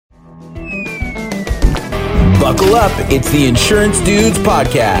Buckle up. It's the Insurance Dudes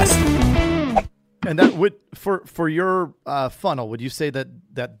Podcast. And that would, for your funnel, would you say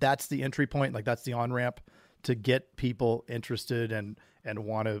that's the entry point? Like that's the on-ramp to get people interested and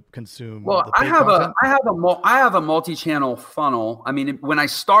want to consume? Well, the paid content? I have a multi-channel funnel. I mean, when I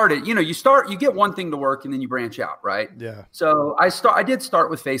started, you get one thing to work and then you branch out, right? Yeah. So I did start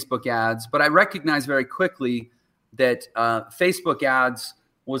with Facebook ads, but I recognized very quickly that Facebook ads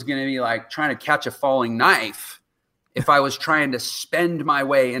was going to be like trying to catch a falling knife if I was trying to spend my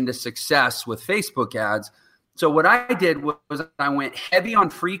way into success with Facebook ads. So what I did was I went heavy on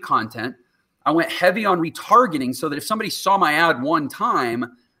free content. I went heavy on retargeting so that if somebody saw my ad one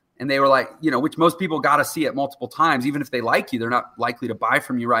time and they were like, which most people got to see it multiple times, even if they like you, they're not likely to buy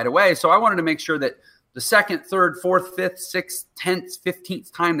from you right away. So I wanted to make sure that the second, third, fourth, fifth, sixth, 10th,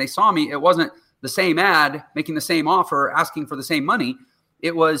 15th time they saw me, it wasn't the same ad making the same offer, asking for the same money.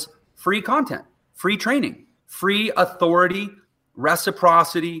 It was free content, free training, free authority,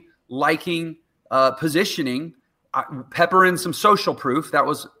 reciprocity, liking, positioning, pepper in some social proof. That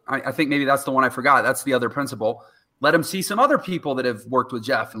was, I think maybe that's the one I forgot. That's the other principle. Let them see some other people that have worked with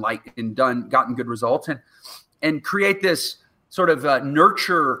Jeff and gotten good results, and create this sort of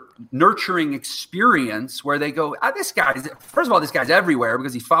nurturing experience where they go, this guy's everywhere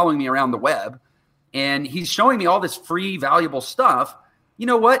because he's following me around the web and he's showing me all this free, valuable stuff. You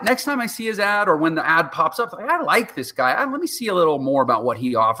know what? Next time I see his ad or when the ad pops up, I like this guy. Let me see a little more about what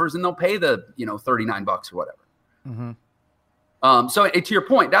he offers, and they'll pay the $39 or whatever. Mm-hmm. So to your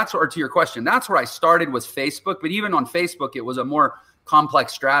point, to your question, that's where I started was Facebook. But even on Facebook, it was a more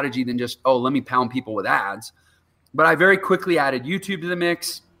complex strategy than just, let me pound people with ads. But I very quickly added YouTube to the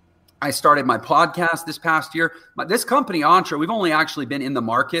mix. I started my podcast this past year. This company, Entre, we've only actually been in the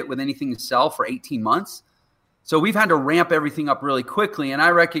market with anything to sell for 18 months. So we've had to ramp everything up really quickly. And I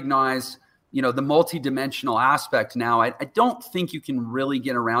recognize, the multidimensional aspect now. I don't think you can really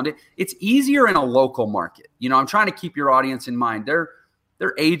get around it. It's easier in a local market. I'm trying to keep your audience in mind. They're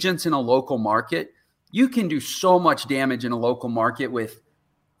agents in a local market. You can do so much damage in a local market with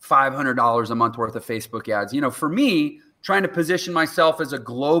 $500 a month worth of Facebook ads. For me, trying to position myself as a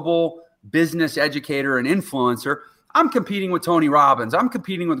global business educator and influencer, I'm competing with Tony Robbins. I'm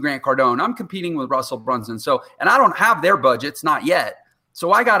competing with Grant Cardone. I'm competing with Russell Brunson. And I don't have their budgets, not yet.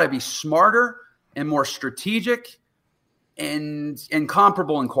 So I got to be smarter and more strategic and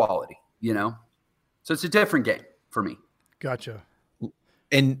comparable in quality, So it's a different game for me. Gotcha.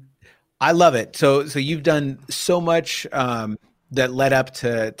 And I love it. So you've done so much that led up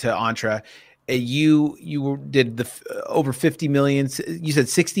to Entre. You did over 50 million. You said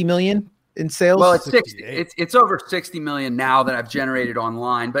 60 million in sales? Well, it's 60. It's over 60 million now that I've generated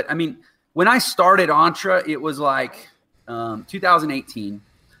online. But I mean, when I started Entre, it was like 2018.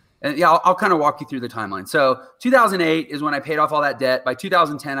 And yeah, I'll kind of walk you through the timeline. So 2008 is when I paid off all that debt. By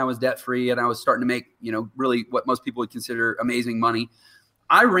 2010, I was debt free and I was starting to make, really what most people would consider amazing money.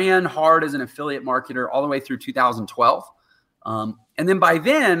 I ran hard as an affiliate marketer all the way through 2012. And then by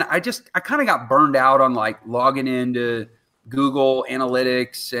then I kind of got burned out on like logging into Google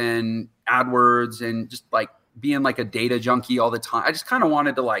Analytics and AdWords and just like being like a data junkie all the time. I just kind of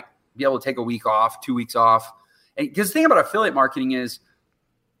wanted to like be able to take a week off, 2 weeks off. And because the thing about affiliate marketing is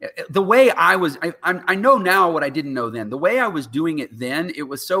the way I know now what I didn't know then. The way I was doing it then, it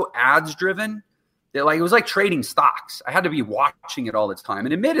was so ads driven that like, it was like trading stocks. I had to be watching it all the time.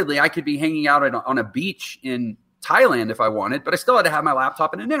 And admittedly, I could be hanging out on a beach in Thailand if I wanted, but I still had to have my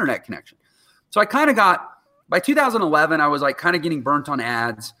laptop and an internet connection. So I kind of by 2011, I was like kind of getting burnt on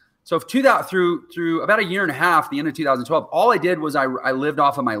ads. So through about a year and a half, the end of 2012, all I did was I lived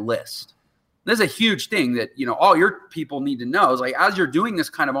off of my list. This is a huge thing that, all your people need to know is like, as you're doing this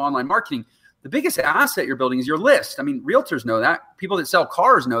kind of online marketing, the biggest asset you're building is your list. I mean, realtors know that. People that sell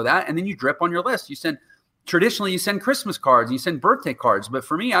cars know that. And then you drip on your list. Traditionally, you send Christmas cards, and you send birthday cards. But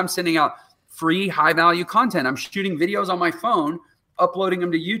for me, I'm sending out free high value content. I'm shooting videos on my phone, uploading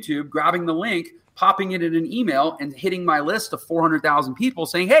them to YouTube, grabbing the link, popping it in an email and hitting my list of 400,000 people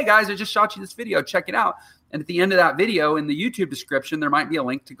saying, hey guys, I just shot you this video, check it out. And at the end of that video in the YouTube description, there might be a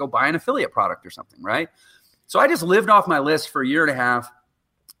link to go buy an affiliate product or something, right? So I just lived off my list for a year and a half,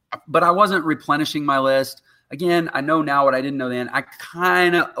 but I wasn't replenishing my list. Again, I know now what I didn't know then. I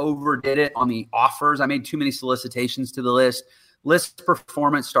kind of overdid it on the offers. I made too many solicitations to the list. List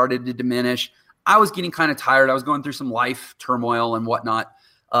performance started to diminish. I was getting kind of tired. I was going through some life turmoil and whatnot.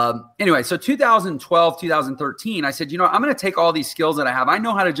 Anyway, so 2012, 2013, I said, I'm going to take all these skills that I have. I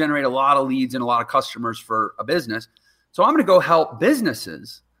know how to generate a lot of leads and a lot of customers for a business. So I'm going to go help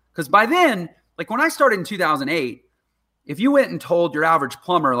businesses. Because by then, like when I started in 2008, if you went and told your average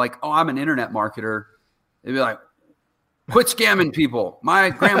plumber, like, oh, I'm an internet marketer, They'd be like, quit scamming people. My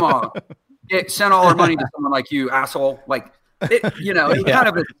grandma sent all her money to someone like you, asshole. Like, it's kind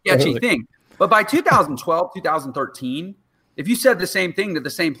of a sketchy thing. But by 2012, 2013, if you said the same thing to the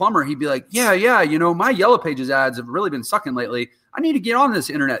same plumber, he'd be like, yeah, my Yellow Pages ads have really been sucking lately. I need to get on this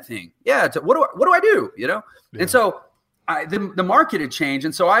internet thing. Yeah, what do I do? Yeah. And so the market had changed.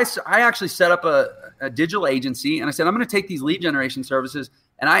 And so I actually set up a digital agency, and I said, I'm going to take these lead generation services.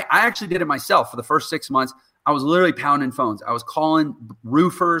 And I actually did it myself for the first 6 months. I was literally pounding phones. I was calling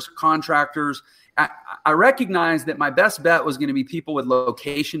roofers, contractors. I recognized that my best bet was going to be people with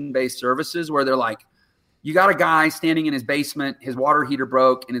location-based services where they're like, you got a guy standing in his basement, his water heater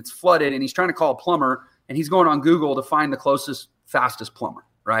broke and it's flooded, and he's trying to call a plumber, and he's going on Google to find the closest, fastest plumber,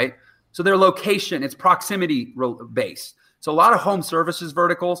 right? So their location, it's proximity based. So a lot of home services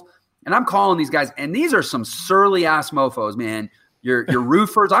verticals, and I'm calling these guys, and these are some surly ass mofos, man. Your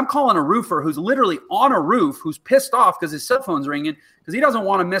roofers. I'm calling a roofer who's literally on a roof, who's pissed off because his cell phone's ringing because he doesn't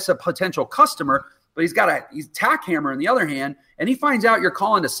want to miss a potential customer, but he's got a tack hammer in the other hand, and he finds out you're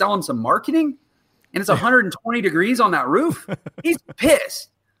calling to sell him some marketing, and it's 120 degrees on that roof. He's pissed.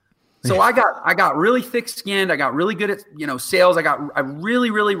 So I got really thick skinned. I got really good at sales. I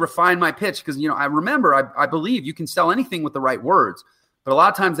really refined my pitch because I remember I believe you can sell anything with the right words, but a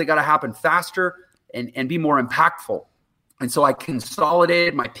lot of times they got to happen faster and be more impactful. And so I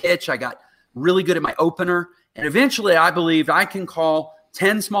consolidated my pitch. I got really good at my opener. And eventually I believed I can call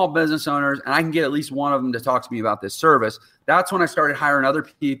 10 small business owners and I can get at least one of them to talk to me about this service. That's when I started hiring other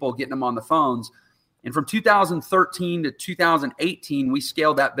people, getting them on the phones. And from 2013 to 2018, we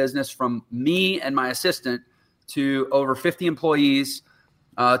scaled that business from me and my assistant to over 50 employees.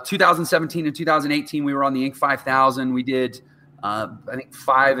 2017 and 2018, we were on the Inc. 5000. We did I think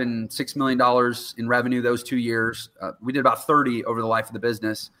 $5 and $6 million in revenue those 2 years. We did about 30 over the life of the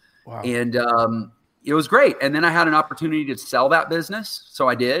business. Wow. And it was great. And then I had an opportunity to sell that business. So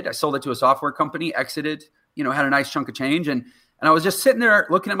I did. I sold it to a software company, exited, had a nice chunk of change. And I was just sitting there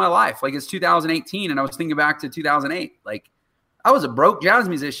looking at my life. Like, it's 2018. And I was thinking back to 2008. Like, I was a broke jazz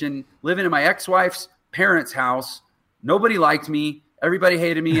musician living in my ex-wife's parents' house. Nobody liked me. Everybody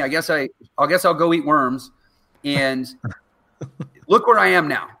hated me. I guess I'll go eat worms. And look where I am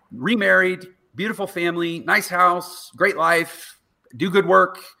now. Remarried, beautiful family, nice house, great life, do good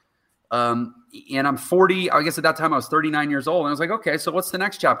work. And I'm 40. I guess at that time I was 39 years old. And I was like, okay, so what's the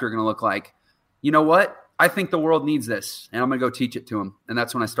next chapter going to look like? You know what? I think the world needs this, and I'm going to go teach it to them. And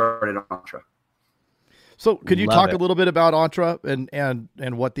that's when I started Entra. So could you talk a little bit about Entra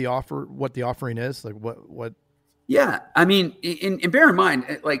and what the offering is? Like what? Yeah. I mean, and bear in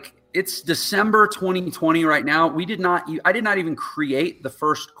mind, like, it's December 2020 right now. I did not even create the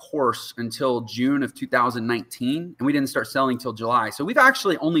first course until June of 2019, and we didn't start selling till July. So we've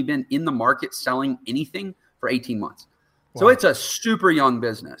actually only been in the market selling anything for 18 months. Wow. So it's a super young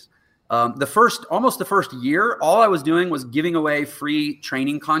business. Almost the first year, all I was doing was giving away free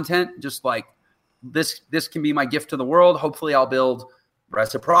training content, just like this can be my gift to the world. Hopefully I'll build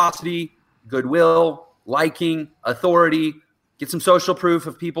reciprocity, goodwill, liking, authority, get some social proof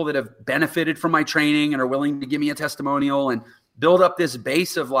of people that have benefited from my training and are willing to give me a testimonial, and build up this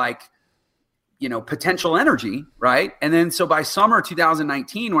base of potential energy, right? And then so by summer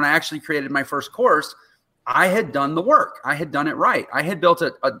 2019, when I actually created my first course, I had done the work. I had done it right. I had built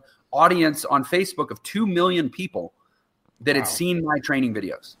an audience on Facebook of 2 million people that had seen my training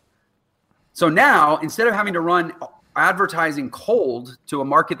videos. So now, instead of having to run advertising cold to a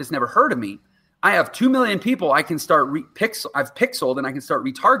market that's never heard of me, I have 2 million people I can start I've pixeled, and I can start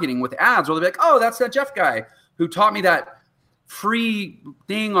retargeting with ads where they're like, oh, that's that Jeff guy who taught me that free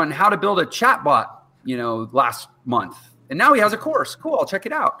thing on how to build a chatbot, last month. And now he has a course. Cool. I'll check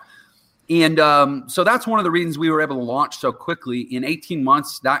it out. And so that's one of the reasons we were able to launch so quickly. In 18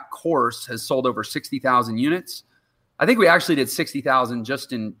 months, that course has sold over 60,000 units. I think we actually did 60,000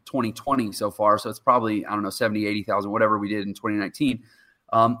 just in 2020 so far. So it's probably, 70, 80,000, whatever we did in 2019.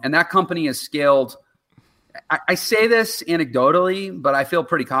 And that company has scaled. I say this anecdotally, but I feel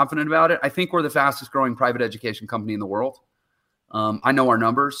pretty confident about it. I think we're the fastest growing private education company in the world. I know our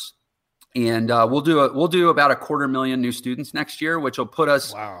numbers, and we'll do about 250,000 new students next year, which will put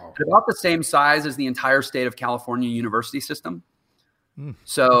us at about the same size as the entire state of California university system.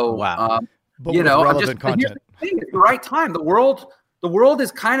 So, relevant content. It's the right time. The world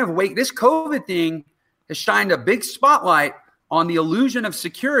is kind of this COVID thing has shined a big spotlight on the illusion of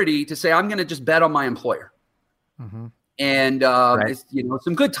security to say, I'm going to just bet on my employer. Mm-hmm. And it's,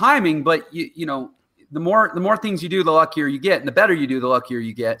 some good timing, but the more things you do, the luckier you get, and the better you do, the luckier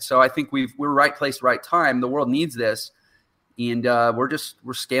you get. So I think we're right place, right time. The world needs this. And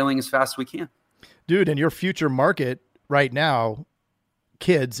we're scaling as fast as we can. Dude, in your future market right now,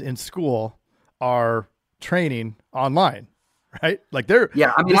 kids in school are training online, right? Like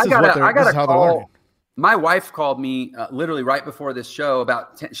yeah. I mean, I got a call. My wife called me literally right before this show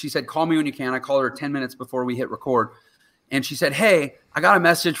she said, call me when you can. I called her 10 minutes before we hit record. And she said, hey, I got a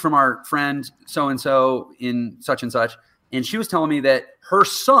message from our friend so-and-so in such and such. And she was telling me that her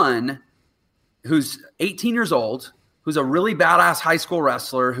son, who's 18 years old, who's a really badass high school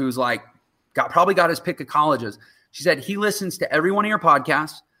wrestler, who's like probably got his pick of colleges. She said he listens to every one of your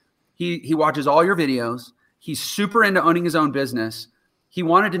podcasts. He watches all your videos. He's super into owning his own business. He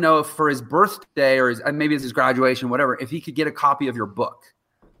wanted to know if for his birthday or maybe it's his graduation, whatever, if he could get a copy of your book.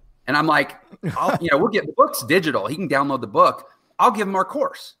 And I'm like, we'll get the book's digital. He can download the book. I'll give him our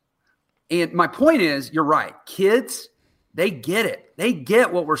course. And my point is, you're right. Kids, they get it. They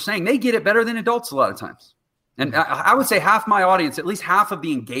get what we're saying. They get it better than adults a lot of times. And I would say half my audience, at least half of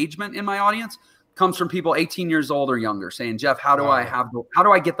the engagement in my audience, comes from people 18 years old or younger saying, Jeff, how do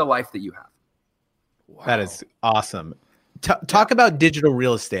I get the life that you have? Wow. That is awesome. Talk about digital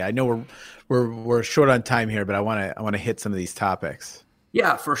real estate. I know we're short on time here, but I want to hit some of these topics.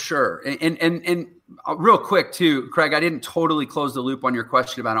 Yeah, for sure. And real quick too, Craig, I didn't totally close the loop on your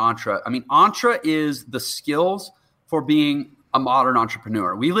question about Entre. I mean, Entre is the skills for being a modern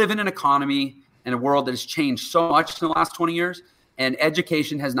entrepreneur. We live in an economy and a world that has changed so much in the last 20 years, and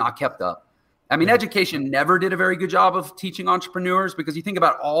education has not kept up. I mean, education never did a very good job of teaching entrepreneurs, because you think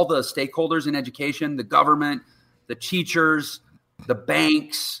about all the stakeholders in education, the government, the teachers, the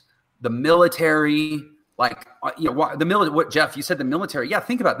banks, the military, what Jeff, you said the military. Yeah,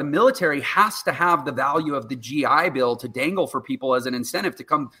 think about it. The military has to have the value of the GI Bill to dangle for people as an incentive to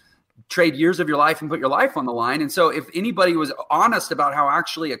come trade years of your life and put your life on the line. And so if anybody was honest about how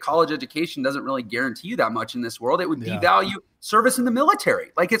actually a college education doesn't really guarantee you that much in this world, it would devalue service in the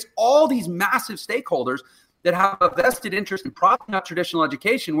military. Like, it's all these massive stakeholders that have a vested interest in propping up traditional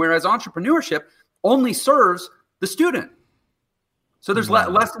education, whereas entrepreneurship only serves the student. So there's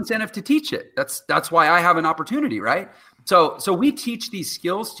less incentive to teach it. That's why I have an opportunity, right? So we teach these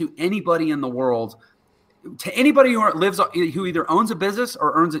skills to anybody in the world, to anybody who either owns a business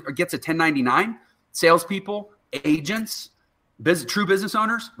or gets a 1099, salespeople, agents, true business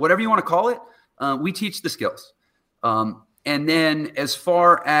owners, whatever you want to call it. We teach the skills. And then as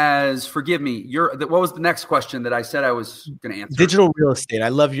far as, forgive me, what was the next question that I said I was going to answer? Digital real estate. I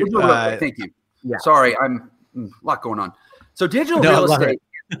love your. Thank you. Yeah. Sorry, I'm a lot going on. So digital real estate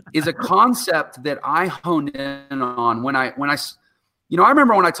is a concept that I honed in on when I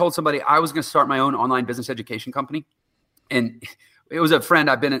remember when I told somebody I was going to start my own online business education company, and it was a friend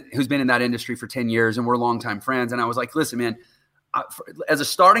who's been in that industry for 10 years, and we're longtime friends. And I was like, listen, man, as a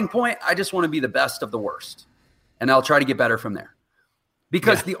starting point, I just want to be the best of the worst, and I'll try to get better from there.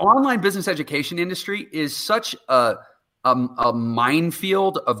 Because the online business education industry is such a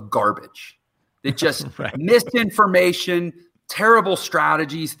minefield of garbage. That just misinformation, terrible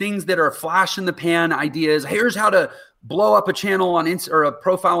strategies, things that are flash in the pan ideas. Here's how to blow up a channel or a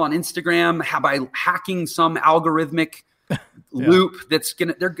profile on Instagram by hacking some algorithmic loop that's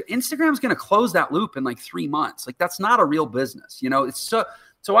Instagram's gonna close that loop in like 3 months. Like, that's not a real business, It's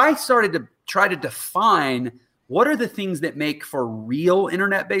so I started to try to define what are the things that make for real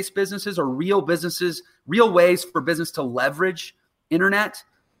internet-based businesses, or real ways for business to leverage internet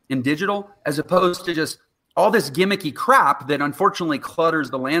in digital, as opposed to just all this gimmicky crap that unfortunately clutters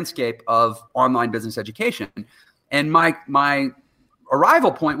the landscape of online business education. And my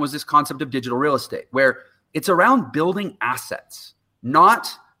arrival point was this concept of digital real estate, where it's around building assets, not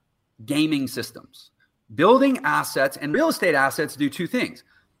gaming systems. Building assets, and real estate assets do two things.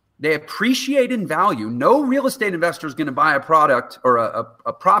 They appreciate in value. No real estate investor is going to buy a product or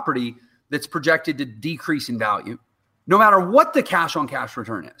a property that's projected to decrease in value, no matter what the cash on cash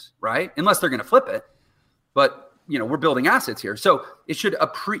return is, right? Unless they're going to flip it. But, we're building assets here. So you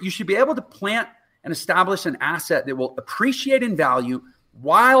should be able to plant and establish an asset that will appreciate in value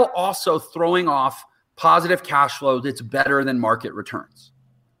while also throwing off positive cash flow that's better than market returns.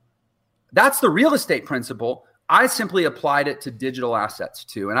 That's the real estate principle. I simply applied it to digital assets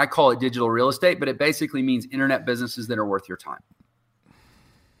too. And I call it digital real estate, but it basically means internet businesses that are worth your time.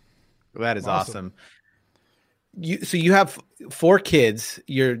 Well, that is awesome. So you have 4 kids.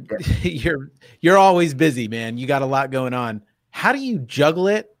 You're always busy, man. You got a lot going on. How do you juggle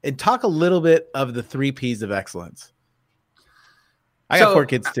it? And talk a little bit of the 3 P's of excellence. I got 4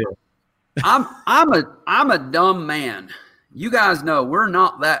 kids too. I'm a dumb man. You guys know we're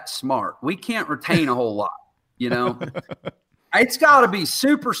not that smart. We can't retain a whole lot, It's got to be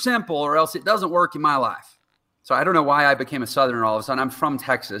super simple, or else it doesn't work in my life. So I don't know why I became a Southerner all of a sudden. I'm from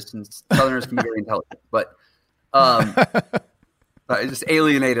Texas, and Southerners can be very intelligent, but I just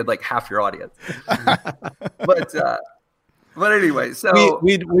alienated like half your audience. But anyway, so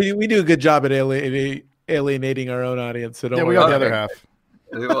we do a good job at alienating our own audience. So don't worry. We got the other half.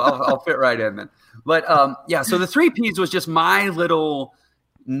 I'll fit right in then. But so the 3 Ps was just my little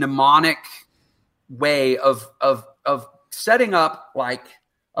mnemonic way of setting up like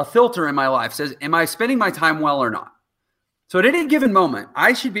a filter in my life. Says, am I spending my time well or not? So at any given moment,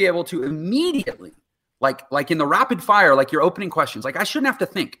 I should be able to immediately, like in the rapid fire, like your opening questions, like I shouldn't have to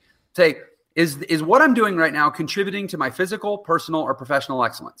think, say, is what I'm doing right now contributing to my physical, personal, or professional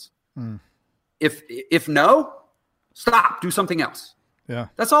excellence? If no, stop, do something else. Yeah.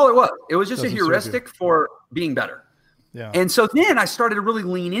 That's all it was. It was just a heuristic for being better. Yeah. And so then I started to really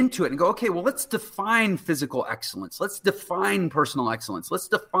lean into it and go, okay, well, let's define physical excellence. Let's define personal excellence. Let's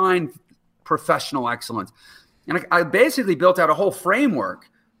define professional excellence. And I basically built out a whole framework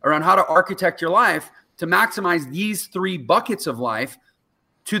around how to architect your life to maximize these 3 buckets of life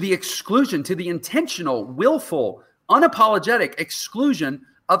to the exclusion, to the intentional, willful, unapologetic exclusion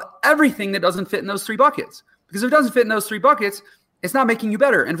of everything that doesn't fit in those 3 buckets. Because if it doesn't fit in those 3 buckets, it's not making you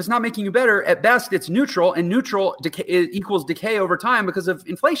better. And if it's not making you better, at best, it's neutral, and neutral equals decay over time because of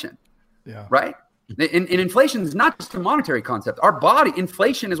inflation. Yeah. Right? And inflation is not just a monetary concept.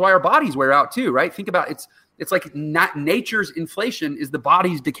 Inflation is why our bodies wear out too, right? Think about it's like nature's inflation is the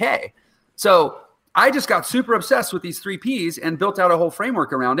body's decay. So I just got super obsessed with these 3 Ps and built out a whole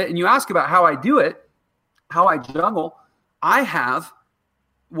framework around it. And you ask about how I do it, how I juggle. I have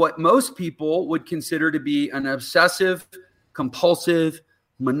what most people would consider to be an obsessive, compulsive,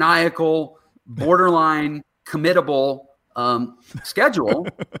 maniacal, borderline, committable schedule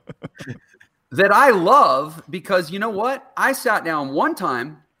that I love because you know what? I sat down one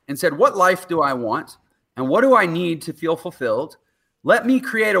time and said, what life do I want? And what do I need to feel fulfilled? Let me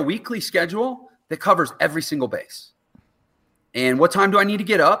create a weekly schedule that covers every single base. And what time do I need to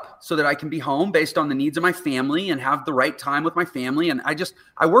get up so that I can be home based on the needs of my family and have the right time with my family? And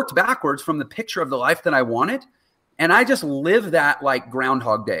I worked backwards from the picture of the life that I wanted. And I just live that like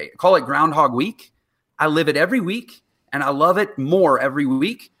Groundhog Day. I call it Groundhog Week. I live it every week, and I love it more every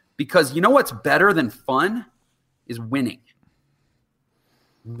week because you know what's better than fun is winning.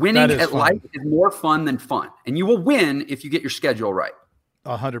 Winning at life is more fun than fun. And you will win if you get your schedule right.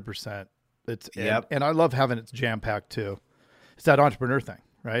 100%. And I love having it jam-packed too. It's that entrepreneur thing,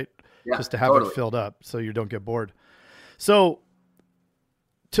 right? Yeah, just to have it filled up so you don't get bored. So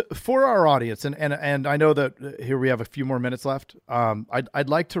for our audience, and I know that here we have a few more minutes left. I'd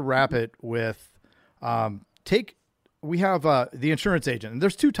like to wrap it with we have the insurance agent, and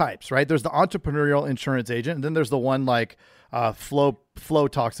there's 2 types, right? There's the entrepreneurial insurance agent, and then there's the one like Flo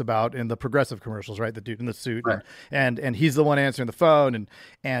talks about in the Progressive commercials, right? The dude in the suit, right. and he's the one answering the phone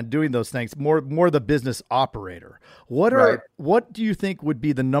and doing those things. More the business operator. What do you think would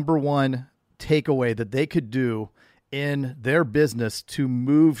be the number one takeaway that they could do in their business to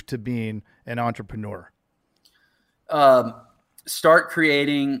move to being an entrepreneur? Start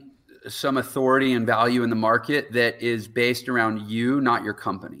creating some authority and value in the market that is based around you, not your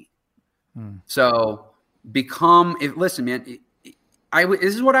company. So listen, man,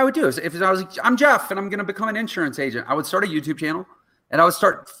 this is what I would do. If I was, I'm Jeff and I'm going to become an insurance agent, I would start a YouTube channel and I would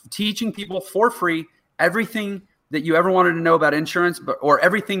start teaching people for free everything that you ever wanted to know about insurance, or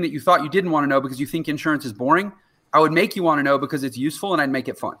everything that you thought you didn't want to know because you think insurance is boring. I would make you want to know because it's useful, and I'd make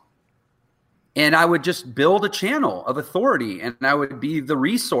it fun. And I would just build a channel of authority, and I would be the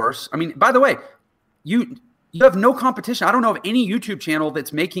resource. I mean, by the way, you have no competition. I don't know of any YouTube channel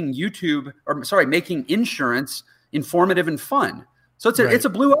that's making making insurance informative and fun. So it's a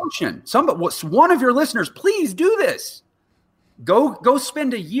blue ocean. One of your listeners, please do this. Go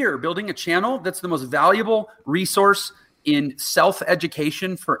spend a year building a channel that's the most valuable resource in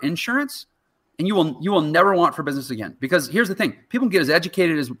self-education for insurance. And you will never want for business again. Because here's the thing. People can get as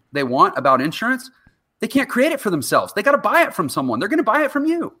educated as they want about insurance. They can't create it for themselves. They got to buy it from someone. They're going to buy it from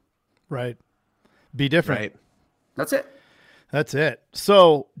you. Right. Be different. Right. That's it.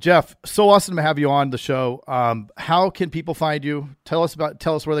 So Jeff, so awesome to have you on the show. How can people find you? Tell us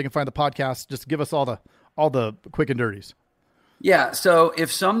where they can find the podcast. Just give us all the quick and dirties. Yeah. So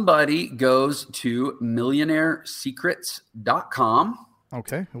if somebody goes to millionairesecrets.com,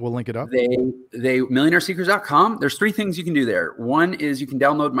 okay, we'll link it up. They millionairesecrets.com. There's 3 things you can do there. One is you can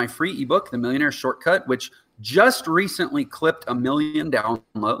download my free ebook, The Millionaire Shortcut, which just recently clipped 1 million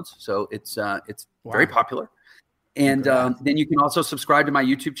downloads. So it's very popular. And then you can also subscribe to my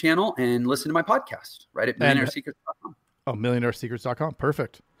YouTube channel and listen to my podcast right at millionairesecrets.com. Oh, millionairesecrets.com.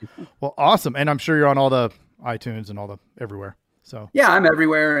 Perfect. Well, awesome. And I'm sure you're on all the iTunes and all the everywhere. So yeah, I'm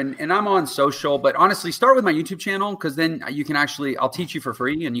everywhere and I'm on social, but honestly, start with my YouTube channel because then you can I'll teach you for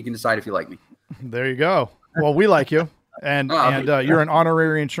free and you can decide if you like me. There you go. Well, we like you, and you're an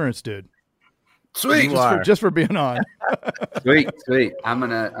honorary insurance dude. Sweet, just for being on. Sweet. I'm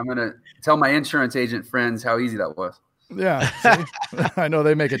gonna tell my insurance agent friends how easy that was. Yeah, see? I know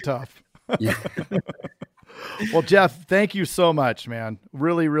they make it tough. Yeah. Well, Jeff, thank you so much, man.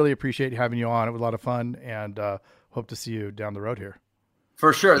 Really, really appreciate having you on. It was a lot of fun, and hope to see you down the road here.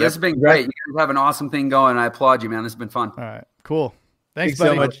 For sure. This has been great. You guys have an awesome thing going. I applaud you, man. This has been fun. All right, cool. Thanks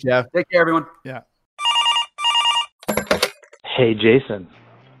so much, Jeff. Take care, everyone. Yeah. Hey, Jason.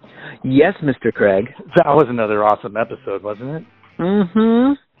 Yes, Mr. Craig. That was another awesome episode, wasn't it?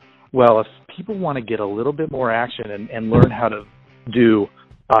 Mm-hmm. Well, if people want to get a little bit more action and learn how to do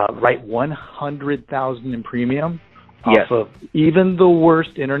write 100,000 in premium yes. off of even the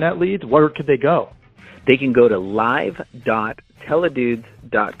worst internet leads, where could they go? They can go to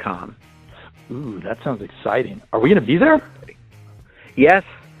live.teledudes.com. Ooh, that sounds exciting. Are we going to be there? Yes.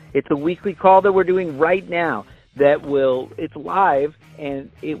 It's a weekly call that we're doing right now it's live and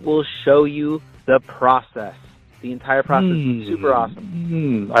it will show you the process. The entire process is super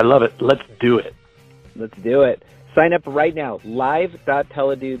awesome. I love it. Let's do it. Let's do it. Sign up right now.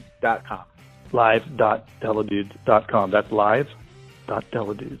 Live.teledudes.com. Live.teledudes.com. That's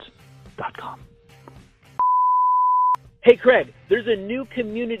live.teledudes.com. Hey, Craig, there's a new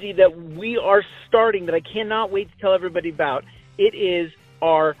community that we are starting that I cannot wait to tell everybody about. It is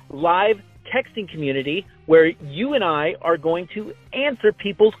our live texting community where you and I are going to answer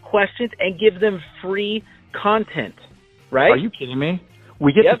people's questions and give them free content, right? Are you kidding me?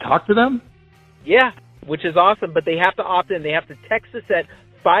 We get to talk to them? Yeah, which is awesome, but they have to opt in. They have to text us at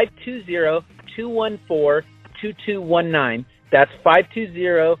 520-214-2219. That's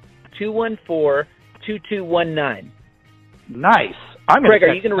 520-214-2219. Nice. Craig,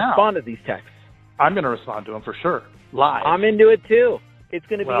 are you going to respond to these texts? I'm going to respond to them for sure. Live. I'm into it too. It's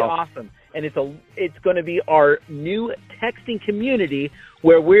going to be awesome. And it's going to be our new texting community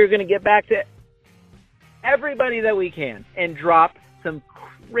where we're going to get back to everybody that we can and drop some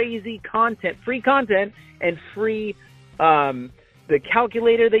crazy content, free content, and free the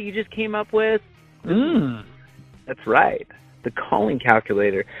calculator that you just came up with. That's right. The calling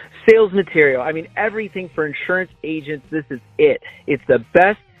calculator, sales material. I mean, everything for insurance agents. This is it. It's the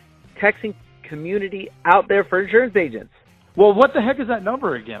best texting community out there for insurance agents. Well, what the heck is that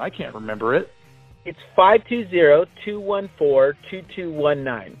number again? I can't remember it. It's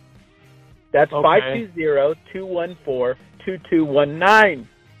 520-214-2219. That's 520-214-2219.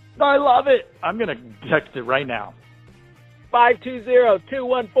 I love it. I'm going to text it right now.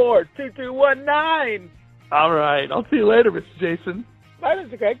 520-214-2219. All right. I'll see you later, Mr. Jason. Bye,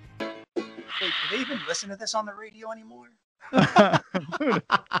 Mr. Craig. Wait, do they even listen to this on the radio anymore? I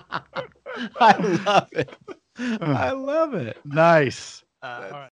love it. I love it. Nice. All right.